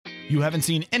You haven't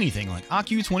seen anything like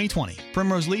Accu 2020.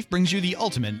 Primrose Leaf brings you the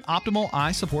ultimate optimal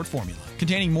eye support formula,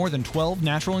 containing more than 12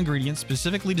 natural ingredients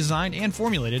specifically designed and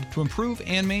formulated to improve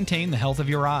and maintain the health of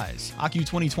your eyes. Accu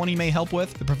 2020 may help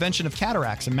with the prevention of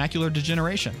cataracts and macular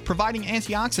degeneration, providing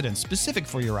antioxidants specific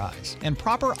for your eyes, and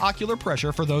proper ocular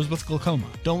pressure for those with glaucoma.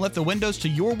 Don't let the windows to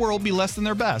your world be less than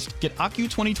their best. Get Accu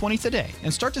 2020 today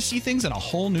and start to see things in a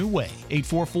whole new way.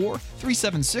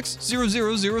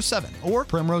 844-376-0007 or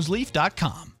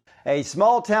primroseleaf.com. A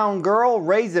small-town girl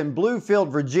raised in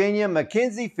Bluefield, Virginia,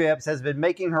 Mackenzie Phipps has been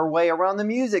making her way around the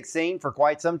music scene for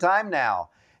quite some time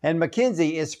now. And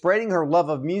Mackenzie is spreading her love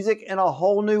of music in a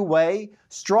whole new way,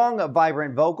 strong,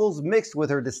 vibrant vocals mixed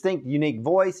with her distinct, unique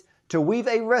voice to weave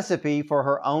a recipe for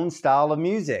her own style of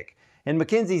music. And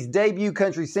Mackenzie's debut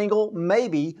country single,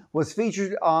 Maybe, was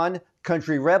featured on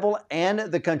Country Rebel and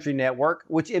the Country Network,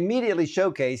 which immediately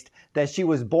showcased that she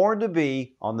was born to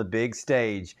be on the big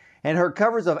stage. And her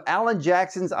covers of Alan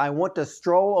Jackson's I Want to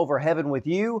Stroll Over Heaven with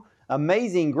You,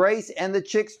 Amazing Grace, and the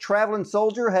Chicks' Traveling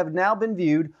Soldier have now been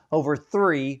viewed over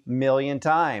 3 million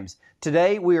times.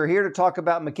 Today, we are here to talk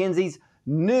about Mackenzie's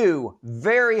new,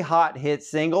 very hot hit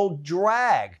single,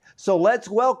 Drag. So let's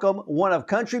welcome one of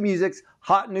country music's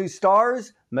hot new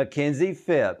stars, Mackenzie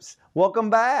Phipps.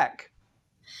 Welcome back.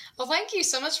 Well, thank you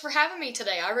so much for having me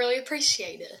today. I really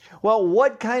appreciate it. Well,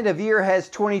 what kind of year has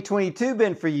 2022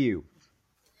 been for you?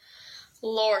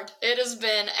 Lord, it has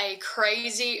been a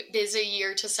crazy busy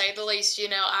year to say the least. You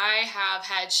know, I have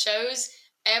had shows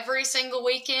every single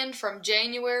weekend from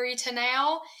January to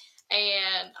now,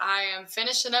 and I am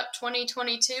finishing up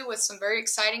 2022 with some very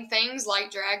exciting things like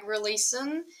Drag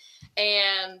releasing,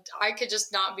 and I could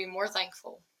just not be more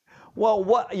thankful.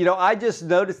 Well, I just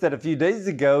noticed that a few days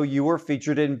ago you were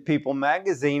featured in People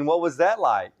magazine. What was that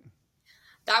like?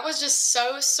 That was just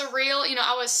so surreal. You know,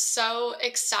 I was so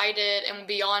excited and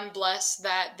beyond blessed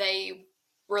that they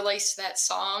released that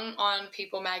song on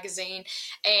People magazine,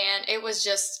 and it was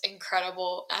just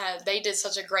incredible. They did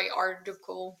such a great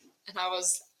article, and I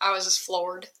was just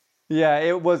floored. Yeah,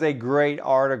 it was a great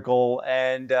article,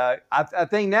 and I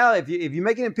think now if you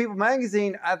make it in People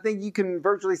magazine, I think you can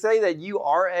virtually say that you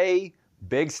are a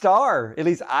big star. At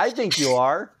least I think you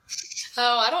are.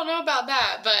 Oh, I don't know about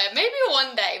that, but maybe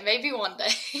one day.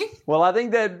 Well, I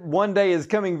think that one day is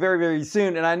coming very, very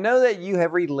soon, and I know that you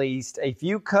have released a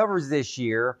few covers this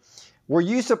year. Were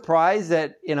you surprised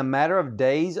that in a matter of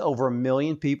days, over 1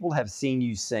 million people have seen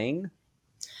you sing?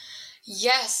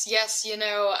 Yes. You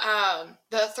know,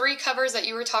 the 3 covers that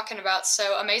you were talking about.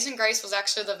 So Amazing Grace was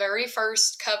actually the very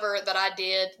first cover that I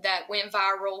did that went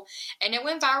viral. And it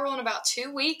went viral in about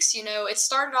 2 weeks. You know, it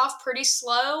started off pretty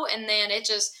slow, and then it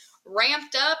just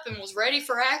ramped up and was ready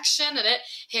for action, and it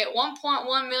hit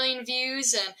 1.1 million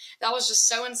views. And that was just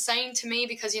so insane to me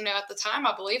because, you know, at the time,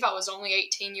 I believe I was only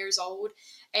 18 years old.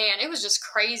 And it was just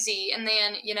crazy. And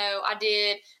then, you know, I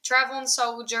did Traveling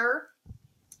Soldier,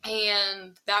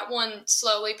 and that one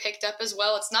slowly picked up as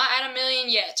well. It's not at 1 million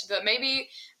yet, but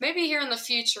maybe here in the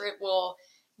future it will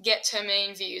get to 1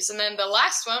 million views. And then the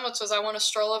last one, which was I Want to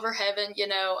Stroll Over Heaven, you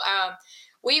know,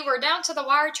 we were down to the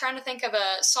wire trying to think of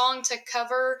a song to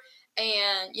cover.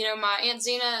 And, you know, my Aunt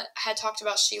Zena had talked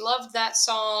about she loved that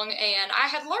song, and I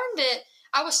had learned it.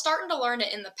 I was starting to learn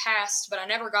it in the past, but I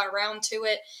never got around to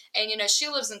it. And, you know, she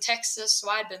lives in Texas,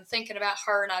 so I'd been thinking about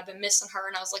her and I'd been missing her.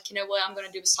 And I was like, you know what, I'm going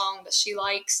to do a song that she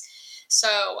likes.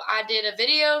 So I did a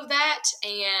video of that,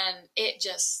 and it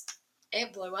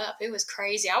blew up. It was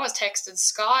crazy. I was texting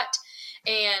Scott,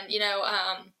 and, you know,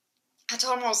 I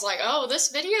told him, I was like, oh, this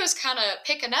video is kind of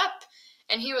picking up.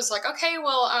 And he was like, okay,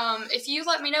 well, if you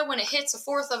let me know when it hits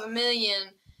 1/4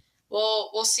 million,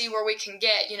 we'll see where we can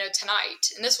get, you know,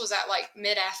 tonight. And this was at like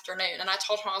mid-afternoon. And I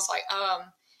told him, I was like,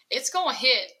 it's going to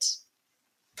hit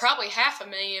probably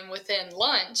 500,000 within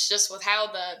lunch, just with how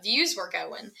the views were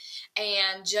going.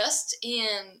 And just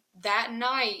in that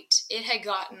night, it had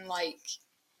gotten like,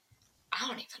 I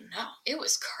don't even know. It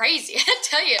was crazy. I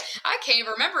tell you, I can't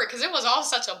even remember it because it was all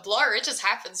such a blur. It just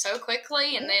happened so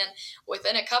quickly. And then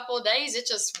within a couple of days, it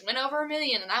just went over 1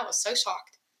 million. And I was so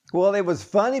shocked. Well, it was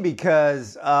funny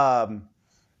because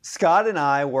Scott and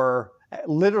I were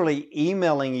literally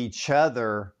emailing each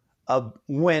other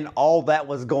when all that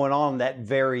was going on that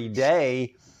very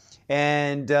day.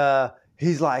 And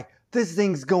he's like, this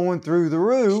thing's going through the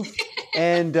roof.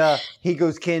 And he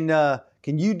goes, can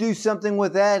you do something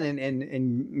with that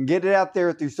and get it out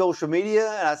there through social media?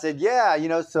 And I said, yeah, you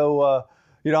know, so,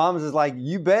 you know, I was just like,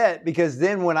 you bet. Because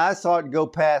then when I saw it go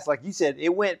past, like you said,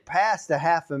 it went past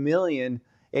 500,000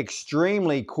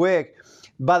 extremely quick.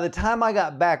 By the time I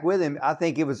got back with him, I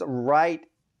think it was right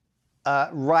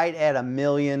at 1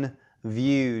 million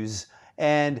views.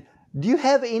 And do you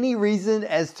have any reason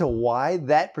as to why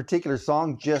that particular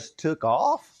song just took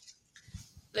off?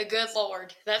 The good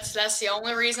Lord. That's the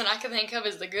only reason I can think of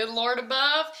is the good Lord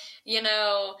above. You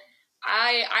know,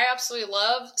 I absolutely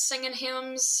love singing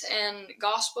hymns and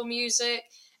gospel music,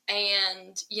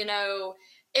 and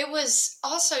it was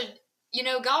also,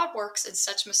 God works in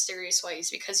such mysterious ways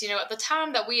because at the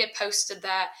time that we had posted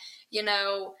that, you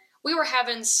know, we were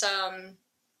having some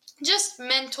just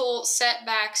mental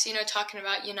setbacks, talking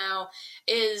about,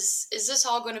 is this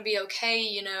all going to be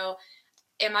okay?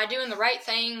 Am I doing the right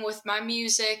thing with my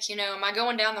music? Am I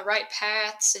going down the right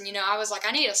paths? And, I was like,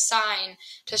 I need a sign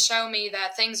to show me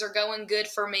that things are going good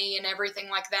for me and everything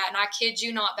like that. And I kid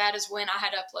you not, that is when I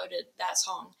had uploaded that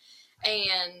song.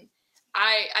 And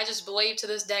I just believe to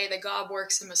this day that God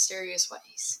works in mysterious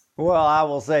ways. Well, I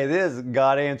will say this,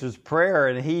 God answers prayer,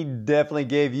 and he definitely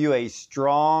gave you a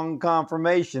strong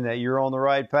confirmation that you're on the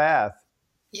right path.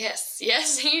 Yes,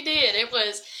 he did. It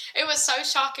was so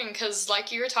shocking because,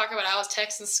 like you were talking about, I was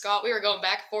texting Scott. We were going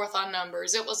back and forth on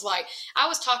numbers. It was like I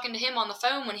was talking to him on the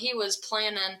phone when he was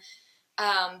planning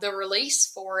the release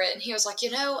for it, and he was like,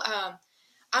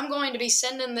 I'm going to be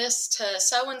sending this to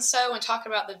so and and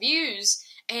talking about the views.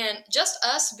 And just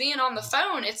us being on the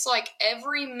phone, it's like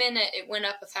every minute it went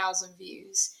up 1,000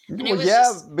 views, and it was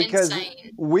just because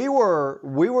insane. we were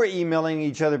emailing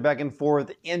each other back and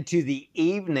forth into the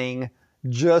evening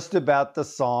just about the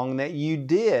song that you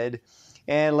did.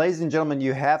 And ladies and gentlemen,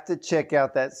 you have to check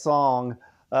out that song.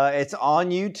 It's on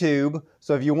YouTube.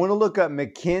 So if you want to look up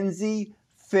Mackenzie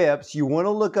Phipps, you want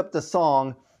to look up the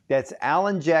song. That's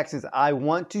Alan Jackson's I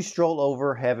Want to Stroll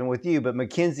Over Heaven with You. But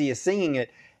Mackenzie is singing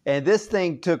it. And this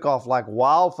thing took off like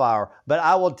wildfire. But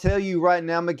I will tell you right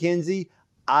now, Mackenzie,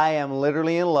 I am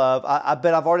literally in love. I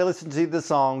bet I've already listened to the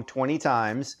song 20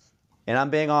 times. And I'm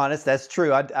being honest, that's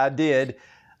true. I did.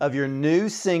 Of your new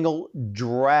single,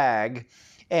 Drag.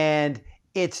 And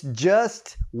it's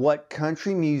just what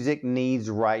country music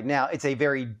needs right now. It's a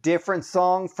very different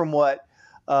song from what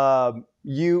I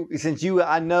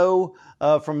know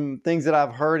from things that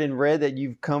I've heard and read that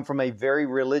you've come from a very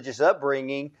religious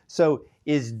upbringing. So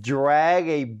is Drag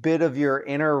a bit of your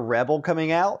inner rebel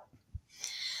coming out?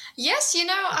 Yes,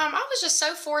 I was just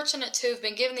so fortunate to have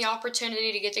been given the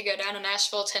opportunity to go down to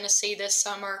Nashville, Tennessee this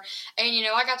summer. And,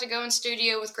 I got to go in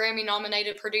studio with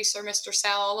Grammy-nominated producer Mr.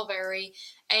 Sal Oliveri.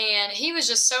 And he was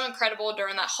just so incredible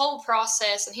during that whole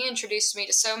process. And he introduced me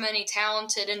to so many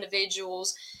talented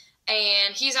individuals.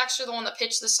 And he's actually the one that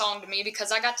pitched the song to me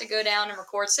because I got to go down and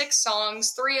record 6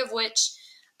 songs, 3 of which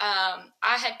I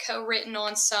had co-written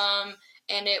on some.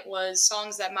 And it was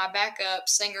songs that my backup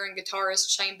singer and guitarist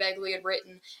Shane Begley had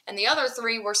written. And the other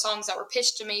 3 were songs that were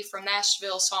pitched to me from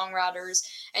Nashville songwriters.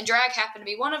 And Drag happened to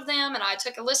be one of them. And I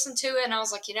took a listen to it and I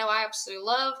was like, I absolutely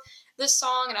love this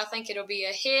song. And I think it'll be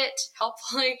a hit,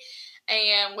 hopefully.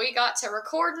 And we got to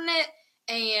recording it.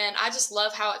 And I just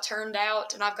love how it turned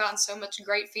out. And I've gotten so much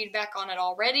great feedback on it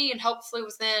already. And hopefully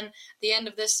within the end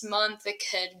of this month, it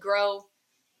could grow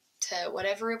to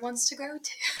whatever it wants to grow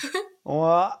to.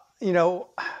 Well,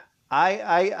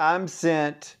 I'm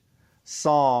sent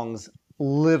songs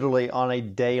literally on a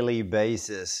daily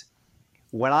basis.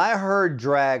 When I heard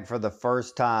Drag for the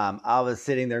first time, I was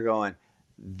sitting there going,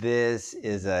 this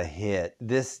is a hit.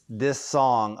 This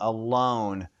song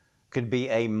alone could be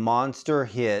a monster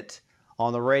hit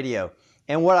on the radio.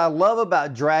 And what I love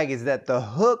about Drag is that the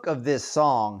hook of this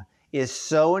song is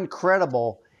so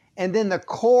incredible. And then the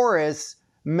chorus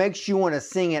makes you want to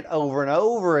sing it over and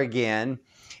over again.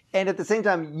 And at the same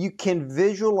time, you can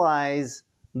visualize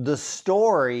the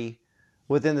story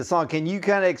within the song. Can you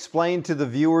kind of explain to the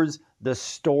viewers the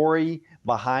story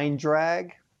behind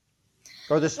Drag?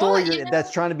 Or the story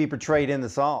that's trying to be portrayed in the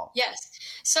song? Yes.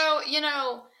 So,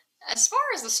 as far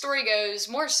as the story goes,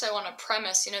 more so on a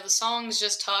premise, the song's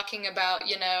just talking about,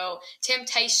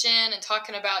 temptation and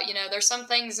talking about, there's some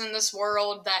things in this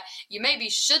world that you maybe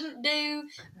shouldn't do,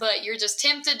 but you're just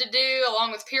tempted to do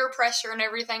along with peer pressure and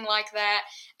everything like that.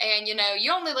 And,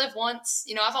 you only live once.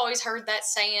 I've always heard that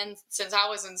saying since I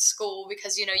was in school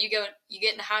because, you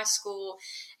get into high school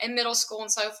and middle school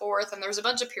and so forth, and there's a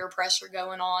bunch of peer pressure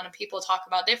going on, and people talk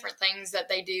about different things that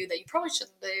they do that you probably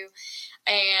shouldn't do.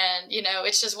 And,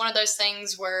 it's just one of those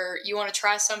things where you want to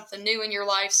try something new in your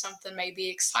life, something maybe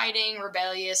exciting,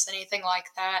 rebellious, anything like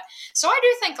that. So I do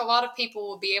think a lot of people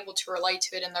will be able to relate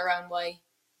to it in their own way.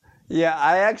 Yeah,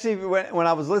 I actually, when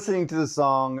I was listening to the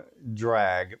song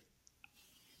Drag,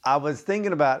 I was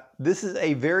thinking about, this is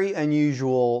a very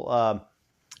unusual,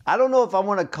 I don't know if I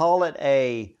want to call it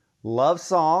a love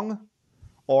song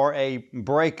or a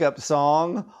breakup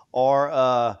song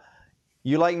or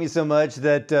You Like Me So Much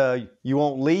That You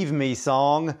Won't Leave Me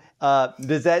song.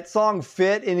 Does that song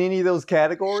fit in any of those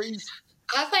categories?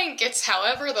 I think it's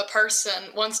however the person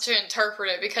wants to interpret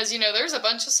it because, there's a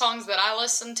bunch of songs that I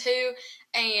listen to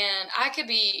and I could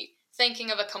be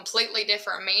thinking of a completely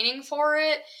different meaning for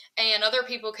it and other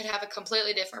people could have a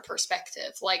completely different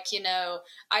perspective. Like,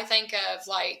 I think of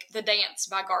like The Dance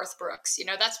by Garth Brooks.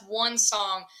 That's one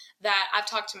song that I've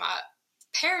talked to my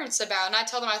parents about and I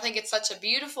tell them I think it's such a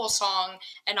beautiful song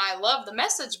and I love the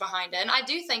message behind it. And I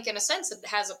do think in a sense it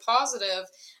has a positive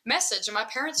message. And my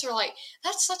parents are like,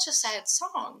 that's such a sad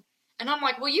song. And I'm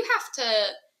like, well, you have to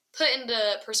put into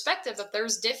perspective that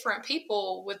there's different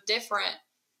people with different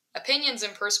opinions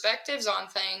and perspectives on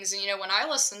things. And, when I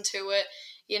listen to it,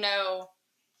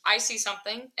 I see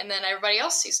something and then everybody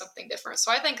else sees something different.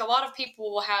 So I think a lot of people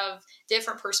will have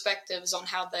different perspectives on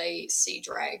how they see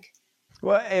drag.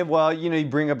 Well, you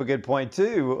bring up a good point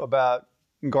too about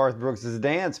Garth Brooks'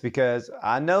 Dance, because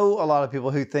I know a lot of people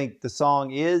who think the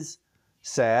song is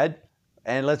sad.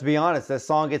 And let's be honest, that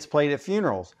song gets played at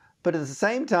funerals. But at the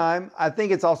same time, I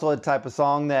think it's also a type of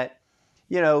song that,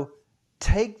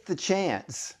 take the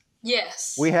chance.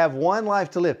 Yes. We have one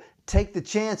life to live. Take the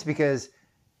chance, because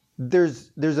there's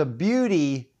a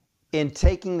beauty in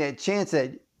taking that chance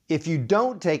that if you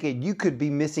don't take it, you could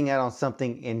be missing out on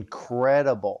something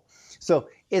incredible. So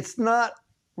it's not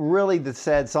really the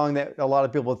sad song that a lot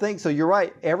of people think. So you're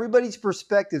right. Everybody's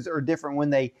perspectives are different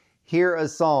when they hear a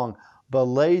song. But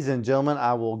ladies and gentlemen,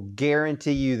 I will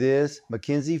guarantee you this,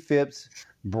 Mackenzie Phipps'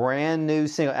 brand new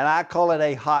single, and I call it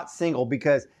a hot single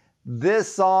because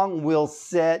this song will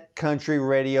set country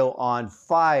radio on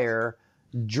fire.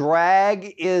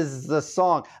 Drag is the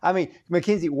song. I mean,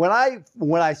 Mackenzie, when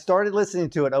I started listening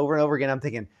to it over and over again, I'm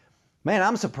thinking, man,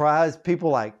 I'm surprised people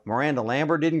like Miranda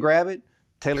Lambert didn't grab it.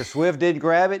 Taylor Swift didn't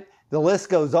grab it. The list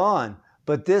goes on.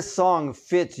 But this song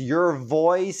fits your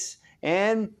voice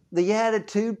and the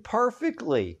attitude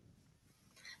perfectly.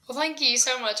 Well, thank you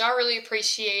so much. I really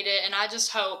appreciate it. And I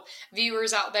just hope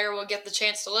viewers out there will get the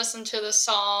chance to listen to the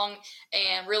song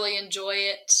and really enjoy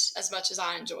it as much as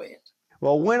I enjoy it.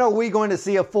 Well, when are we going to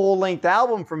see a full-length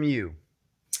album from you?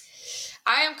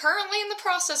 I am currently in the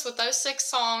process with those 6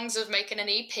 songs of making an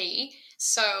EP.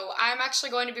 So I'm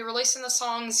actually going to be releasing the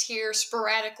songs here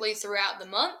sporadically throughout the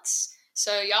months.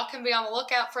 So y'all can be on the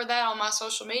lookout for that on my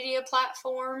social media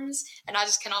platforms. And I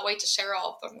just cannot wait to share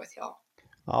all of them with y'all.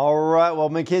 All right. Well,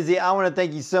 Mackenzie, I want to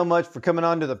thank you so much for coming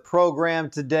on to the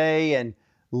program today. And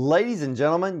ladies and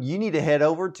gentlemen, you need to head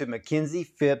over to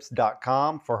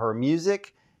MackenziePhipps.com for her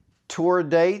music, tour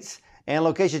dates, and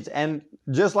locations. And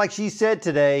just like she said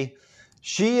today,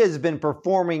 she has been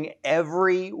performing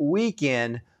every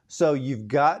weekend, so you've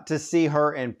got to see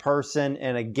her in person.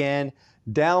 And again,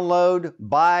 download,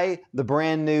 buy the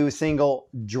brand new single,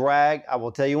 Drag. I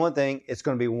will tell you one thing, it's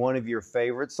going to be one of your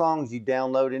favorite songs you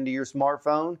download into your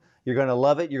smartphone. You're going to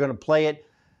love it. You're going to play it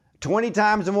 20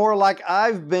 times or more like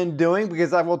I've been doing,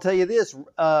 because I will tell you this,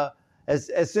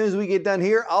 as soon as we get done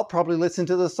here, I'll probably listen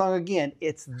to the song again.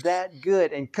 It's that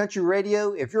good. And country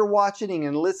radio, if you're watching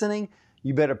and listening,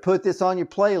 you better put this on your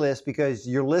playlist, because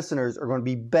your listeners are going to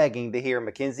be begging to hear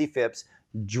Mackenzie Phipps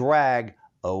Drag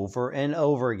over and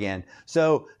over again.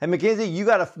 So, hey, Mackenzie, you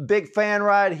got a big fan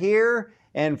right here.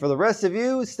 And for the rest of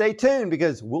you, stay tuned,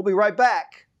 because we'll be right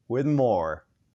back with more.